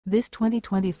This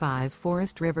 2025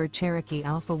 Forest River Cherokee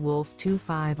Alpha Wolf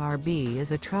 25RB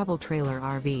is a travel trailer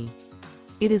RV.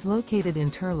 It is located in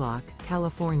Turlock,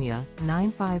 California,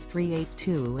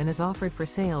 95382 and is offered for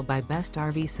sale by Best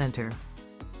RV Center.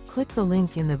 Click the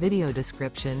link in the video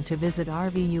description to visit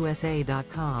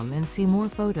RVUSA.com and see more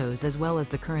photos as well as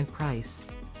the current price.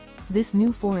 This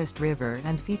new Forest River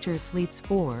and features Sleeps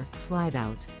 4,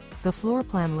 Slideout. The floor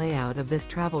plan layout of this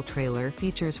travel trailer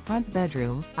features front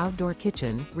bedroom, outdoor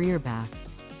kitchen, rear bath.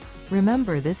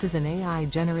 Remember, this is an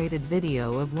AI-generated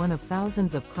video of one of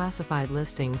thousands of classified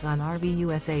listings on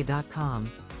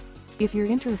RVUSA.com. If you're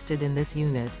interested in this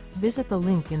unit, visit the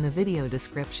link in the video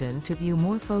description to view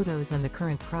more photos and the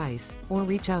current price, or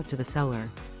reach out to the seller.